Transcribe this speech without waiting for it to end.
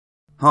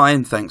Hi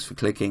and thanks for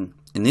clicking.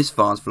 In this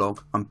Vase vlog,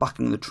 I'm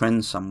bucking the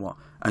trend somewhat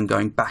and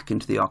going back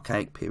into the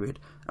archaic period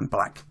and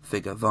black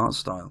figure vase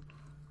style.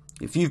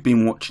 If you've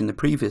been watching the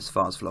previous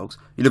Vase vlogs,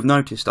 you'll have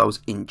noticed I was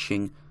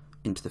inching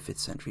into the 5th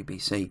century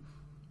BC.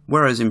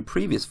 Whereas in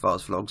previous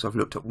Vase vlogs I've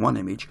looked at one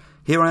image,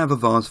 here I have a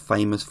vase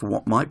famous for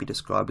what might be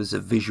described as a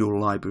visual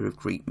library of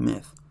Greek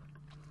myth.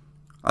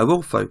 I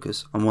will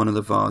focus on one of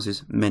the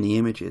vase's many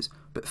images,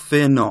 but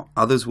fear not,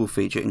 others will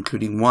feature,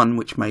 including one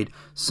which made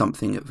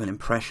something of an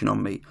impression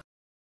on me.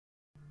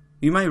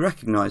 You may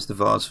recognise the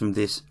vase from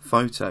this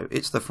photo.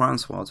 It's the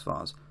Francois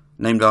Vase,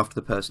 named after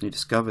the person who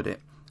discovered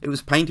it. It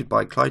was painted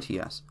by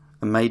Calydonian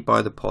and made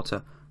by the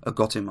potter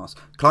Agotemos.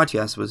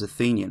 Calydonian was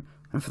Athenian,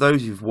 and for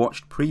those who've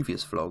watched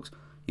previous vlogs,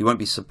 you won't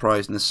be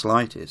surprised in the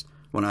slightest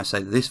when I say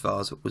that this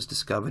vase was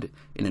discovered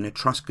in an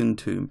Etruscan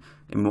tomb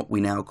in what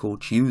we now call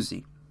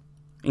Chiusi.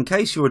 In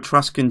case your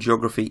Etruscan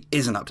geography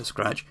isn't up to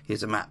scratch,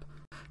 here's a map.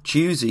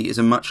 Chiusi is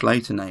a much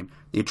later name.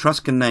 The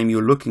Etruscan name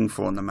you're looking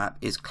for on the map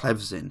is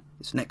Clevsin.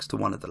 It's next to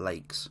one of the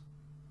lakes.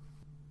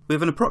 We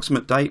have an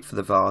approximate date for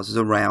the vase as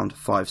around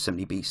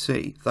 570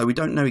 BC, though we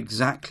don't know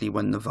exactly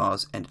when the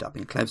vase ended up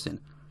in Clevsin.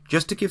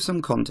 Just to give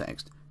some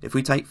context, if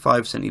we take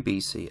 570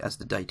 BC as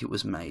the date it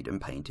was made and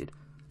painted,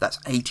 that's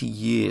 80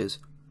 years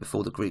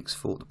before the Greeks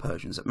fought the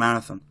Persians at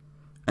Marathon.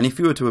 And if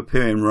you were to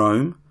appear in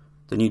Rome,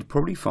 then you'd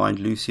probably find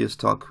Lucius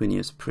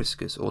Tarquinius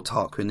Priscus, or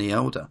Tarquin the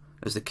Elder,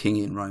 as the king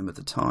in Rome at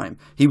the time.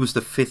 He was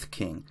the 5th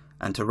king,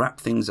 and to wrap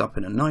things up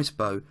in a nice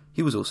bow,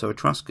 he was also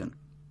Etruscan.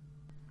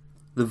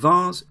 The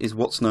vase is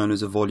what's known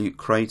as a volute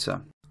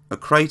crater. A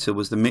crater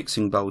was the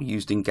mixing bowl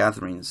used in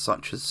gatherings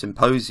such as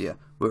symposia,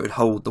 where it would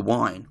hold the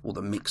wine, or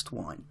the mixed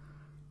wine.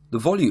 The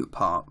volute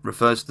part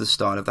refers to the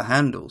style of the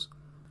handles.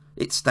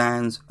 It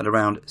stands at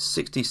around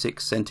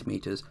 66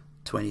 centimetres,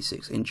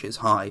 26 inches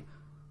high,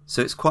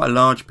 so it's quite a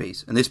large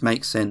piece, and this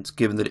makes sense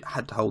given that it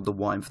had to hold the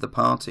wine for the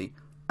party.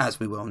 As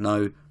we well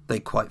know, they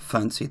quite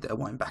fancied their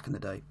wine back in the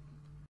day.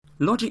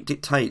 Logic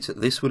dictates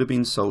that this would have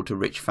been sold to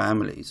rich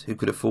families who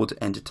could afford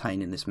to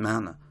entertain in this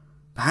manner.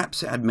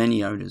 Perhaps it had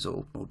many owners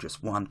or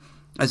just one.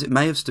 As it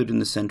may have stood in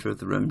the centre of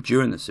the room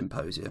during the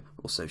symposia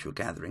or social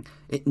gathering,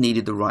 it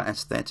needed the right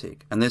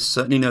aesthetic, and there's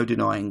certainly no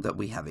denying that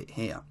we have it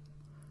here.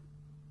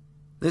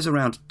 There's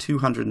around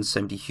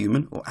 270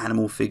 human or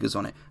animal figures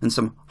on it, and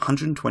some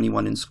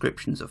 121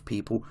 inscriptions of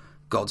people,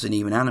 gods and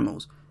even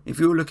animals. If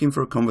you were looking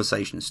for a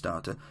conversation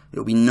starter, it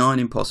would be nigh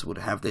impossible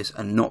to have this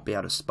and not be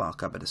able to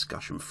spark up a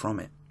discussion from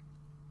it.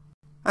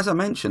 As I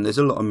mentioned, there's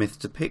a lot of myths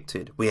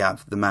depicted. We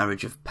have the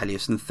marriage of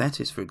Peleus and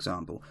Thetis, for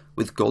example,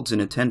 with gods in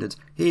attendance.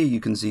 Here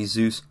you can see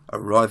Zeus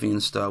arriving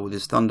in style with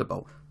his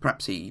thunderbolt.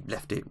 Perhaps he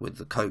left it with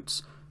the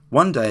coats.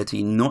 One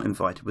deity not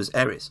invited was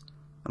Eris,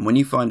 and when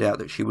you find out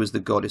that she was the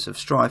goddess of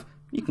strife,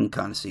 you can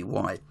kind of see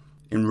why.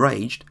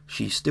 Enraged,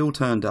 she still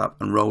turned up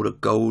and rolled a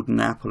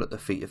golden apple at the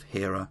feet of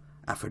Hera,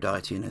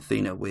 Aphrodite and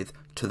Athena with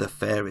 "to the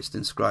fairest"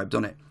 inscribed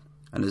on it.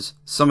 And as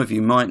some of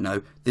you might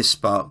know, this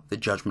sparked the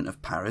judgment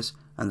of Paris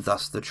and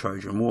thus the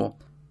Trojan War.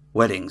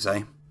 Weddings,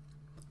 eh?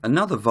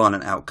 Another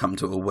violent outcome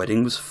to a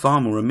wedding was far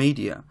more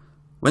immediate.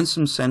 When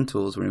some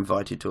centaurs were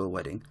invited to a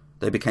wedding,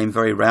 they became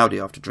very rowdy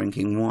after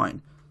drinking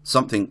wine,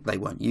 something they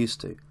weren't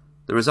used to.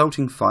 The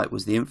resulting fight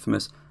was the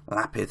infamous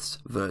Lapiths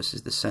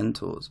versus the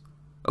centaurs,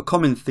 a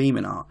common theme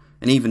in art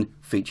and even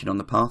featured on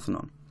the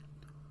Parthenon.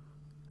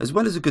 As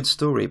well as a good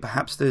story,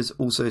 perhaps there's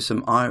also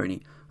some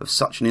irony of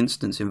such an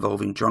instance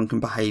involving drunken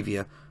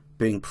behaviour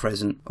being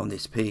present on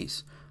this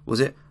piece. Was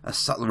it a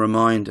subtle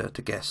reminder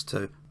to guests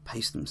to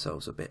pace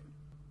themselves a bit?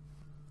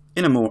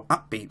 In a more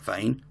upbeat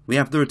vein, we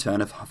have the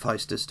return of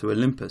Hephaestus to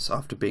Olympus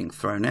after being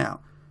thrown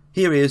out.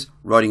 Here he is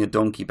riding a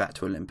donkey back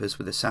to Olympus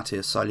with the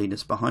satyr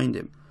Silenus behind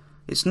him.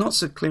 It's not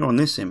so clear on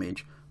this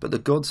image, but the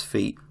god's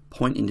feet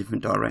point in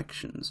different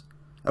directions.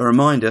 A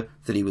reminder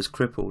that he was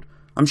crippled.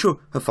 I'm sure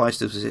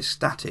Hephaestus was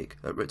ecstatic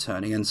at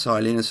returning, and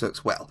Silenus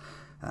looks, well,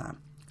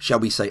 shall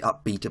we say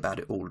upbeat about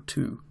it all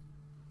too.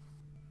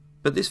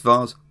 But this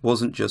vase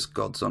wasn't just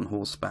gods on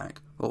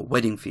horseback, or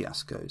wedding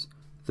fiascos.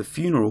 The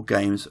funeral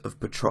games of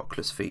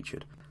Patroclus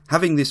featured.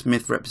 Having this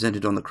myth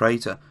represented on the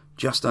crater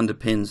just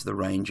underpins the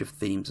range of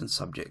themes and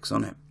subjects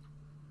on it.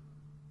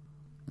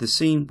 The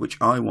scene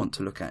which I want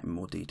to look at in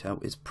more detail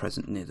is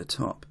present near the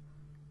top.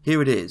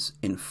 Here it is,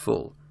 in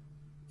full.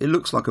 It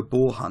looks like a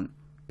boar hunt,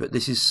 but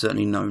this is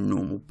certainly no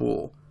normal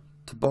boar.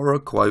 To borrow a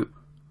quote,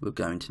 we're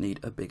going to need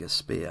a bigger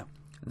spear.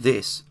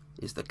 This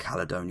is the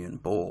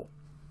Calydonian Boar.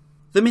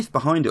 The myth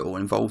behind it all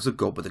involves a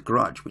god with a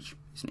grudge, which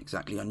isn't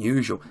exactly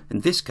unusual.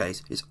 In this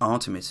case, it's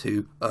Artemis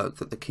who, irked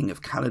that the king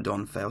of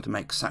Calydon failed to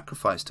make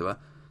sacrifice to her,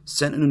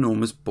 sent an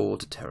enormous boar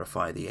to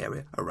terrify the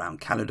area around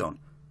Calydon.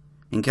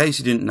 In case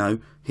you didn't know,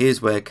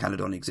 here's where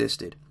Calydon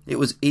existed. It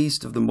was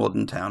east of the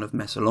modern town of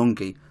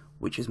Messalonki,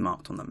 which is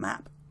marked on the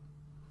map.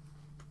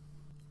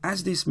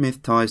 As this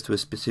myth ties to a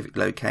specific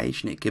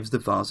location, it gives the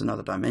vase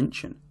another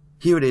dimension.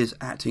 Here it is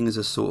acting as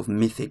a sort of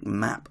mythic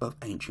map of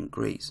ancient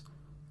Greece.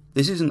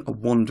 This isn't a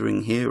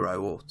wandering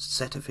hero or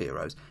set of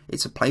heroes,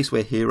 it's a place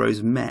where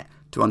heroes met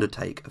to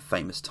undertake a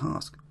famous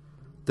task.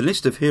 The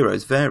list of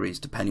heroes varies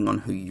depending on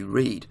who you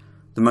read,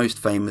 The most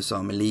famous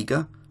are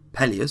Meleager,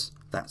 Peleus,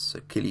 that's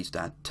Achilles'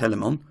 dad,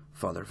 Telamon,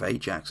 father of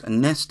Ajax,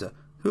 and Nestor,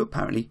 who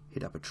apparently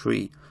hid up a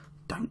tree.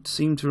 Don't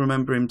seem to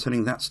remember him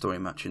telling that story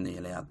much in the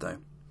Iliad though.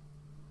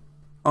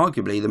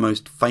 Arguably the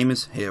most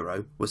famous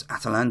hero was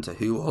Atalanta,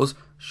 who was,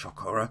 shock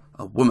horror,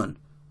 a woman.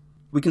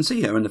 We can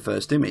see her in the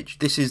first image.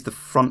 This is the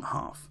front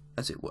half,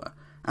 as it were.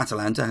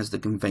 Atalanta has the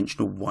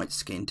conventional white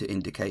skin to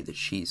indicate that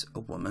she's a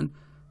woman,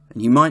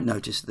 and you might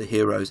notice that the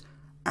heroes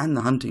and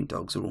the hunting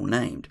dogs are all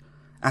named.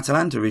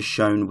 Atalanta is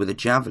shown with a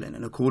javelin,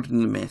 and according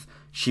to the myth,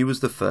 she was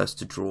the first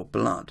to draw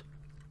blood.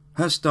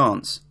 Her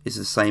stance is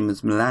the same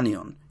as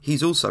Melanion.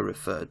 He's also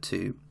referred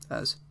to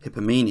as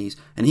Hippomenes,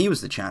 and he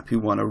was the chap who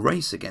won a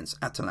race against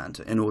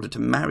Atalanta in order to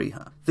marry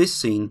her. This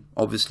scene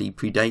obviously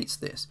predates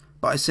this,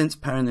 but I sense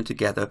pairing them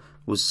together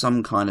was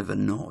some kind of a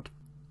nod.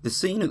 The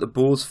scene at the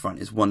boar's front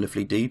is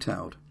wonderfully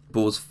detailed. The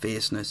boar's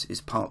fierceness is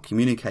part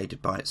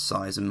communicated by its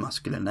size and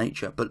muscular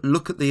nature, but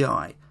look at the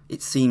eye.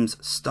 It seems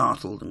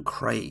startled and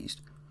crazed.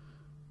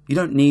 You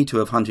don't need to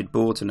have hunted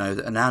boar to know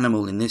that an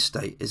animal in this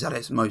state is at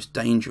its most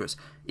dangerous,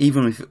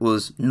 even if it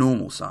was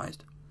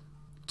normal-sized.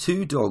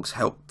 Two dogs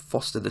help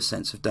foster the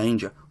sense of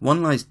danger.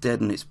 One lies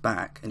dead on its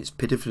back, and its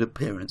pitiful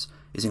appearance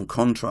is in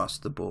contrast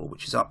to the boar,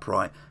 which is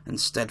upright and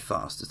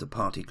steadfast as the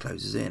party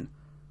closes in.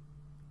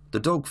 The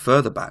dog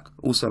further back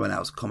also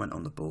allows comment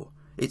on the boar.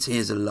 Its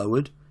ears are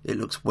lowered, it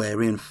looks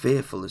wary and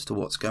fearful as to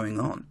what's going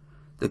on.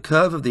 The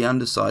curve of the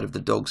underside of the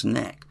dog's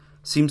neck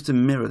seems to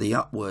mirror the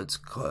upwards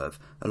curve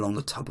along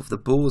the top of the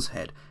boar's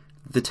head.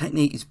 The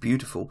technique is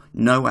beautiful,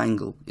 no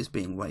angle is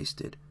being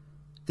wasted.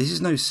 This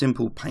is no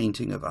simple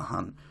painting of a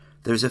hunt.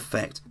 There is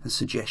effect and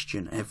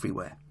suggestion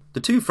everywhere. The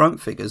two front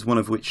figures, one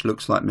of which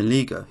looks like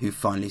Meleager, who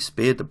finally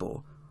speared the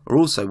boar, are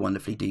also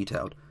wonderfully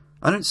detailed.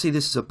 I don't see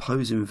this as a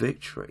pose in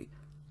victory.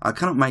 I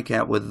cannot make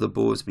out whether the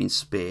boar has been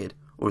speared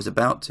or is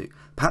about to.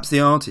 Perhaps the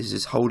artist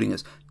is holding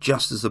us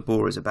just as the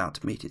boar is about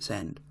to meet its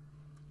end.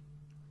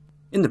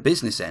 In the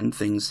business end,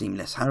 things seem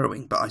less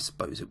harrowing, but I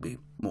suppose it would be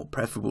more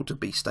preferable to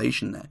be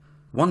stationed there.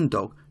 One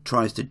dog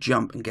tries to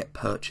jump and get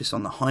purchase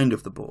on the hind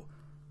of the boar.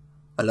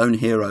 A lone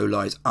hero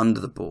lies under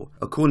the boar.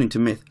 According to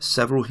myth,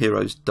 several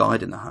heroes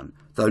died in the hunt,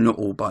 though not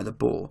all by the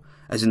boar,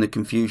 as in the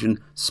confusion,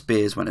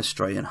 spears went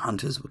astray and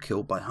hunters were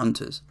killed by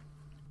hunters.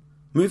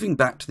 Moving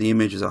back to the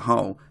image as a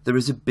whole, there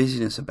is a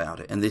busyness about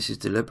it, and this is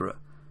deliberate.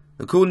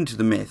 According to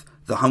the myth,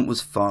 the hunt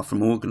was far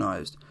from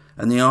organised,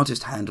 and the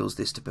artist handles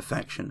this to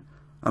perfection.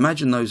 I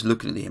imagine those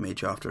looking at the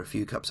image after a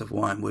few cups of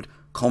wine would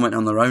comment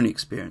on their own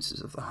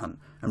experiences of the hunt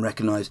and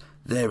recognise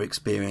their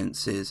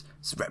experiences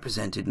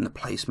represented in the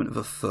placement of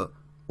a foot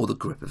or the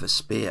grip of a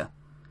spear.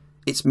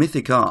 It's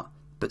mythic art,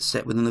 but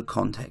set within the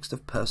context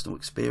of personal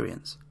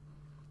experience.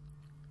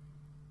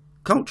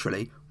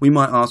 Culturally, we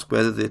might ask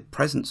whether the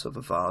presence of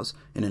a vase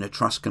in an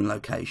Etruscan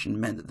location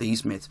meant that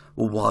these myths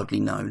were widely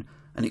known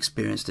and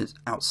experienced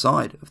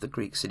outside of the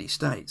Greek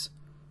city-states.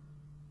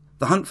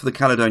 The hunt for the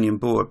Calydonian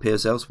Boar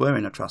appears elsewhere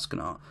in Etruscan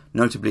art,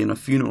 notably in a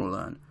funeral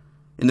urn.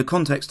 In the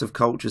context of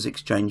cultures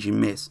exchanging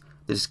myths,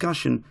 the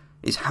discussion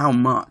is how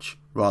much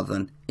rather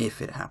than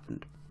if it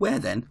happened. Where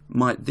then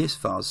might this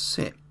vase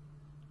sit?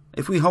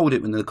 If we hold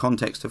it in the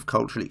context of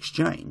cultural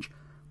exchange,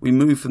 we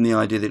move from the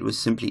idea that it was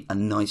simply a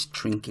nice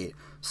trinket,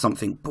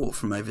 something bought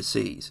from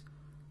overseas.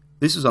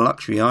 This was a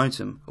luxury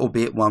item,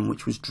 albeit one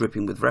which was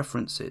dripping with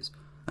references,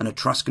 an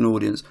Etruscan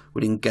audience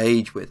would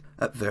engage with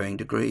at varying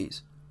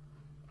degrees.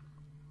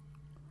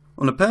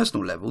 On a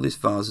personal level, this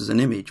vase is an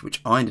image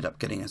which I ended up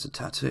getting as a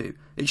tattoo.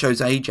 It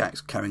shows Ajax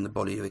carrying the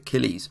body of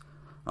Achilles.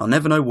 I'll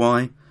never know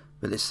why,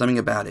 but there's something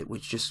about it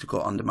which just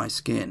got under my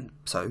skin,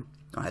 so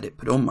I had it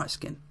put on my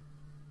skin.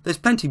 There's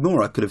plenty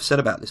more I could have said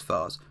about this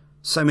vase,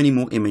 so many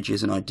more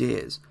images and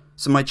ideas,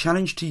 so my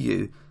challenge to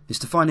you is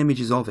to find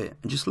images of it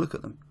and just look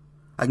at them.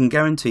 I can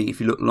guarantee if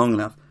you look long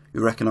enough,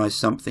 you'll recognise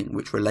something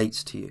which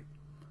relates to you.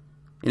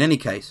 In any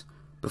case,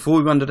 before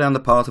we wander down the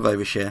path of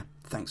overshare,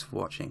 thanks for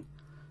watching.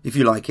 If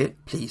you like it,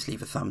 please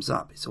leave a thumbs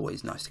up, it's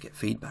always nice to get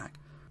feedback.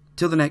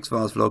 Till the next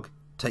VaseVlog,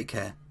 take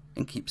care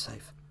and keep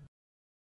safe.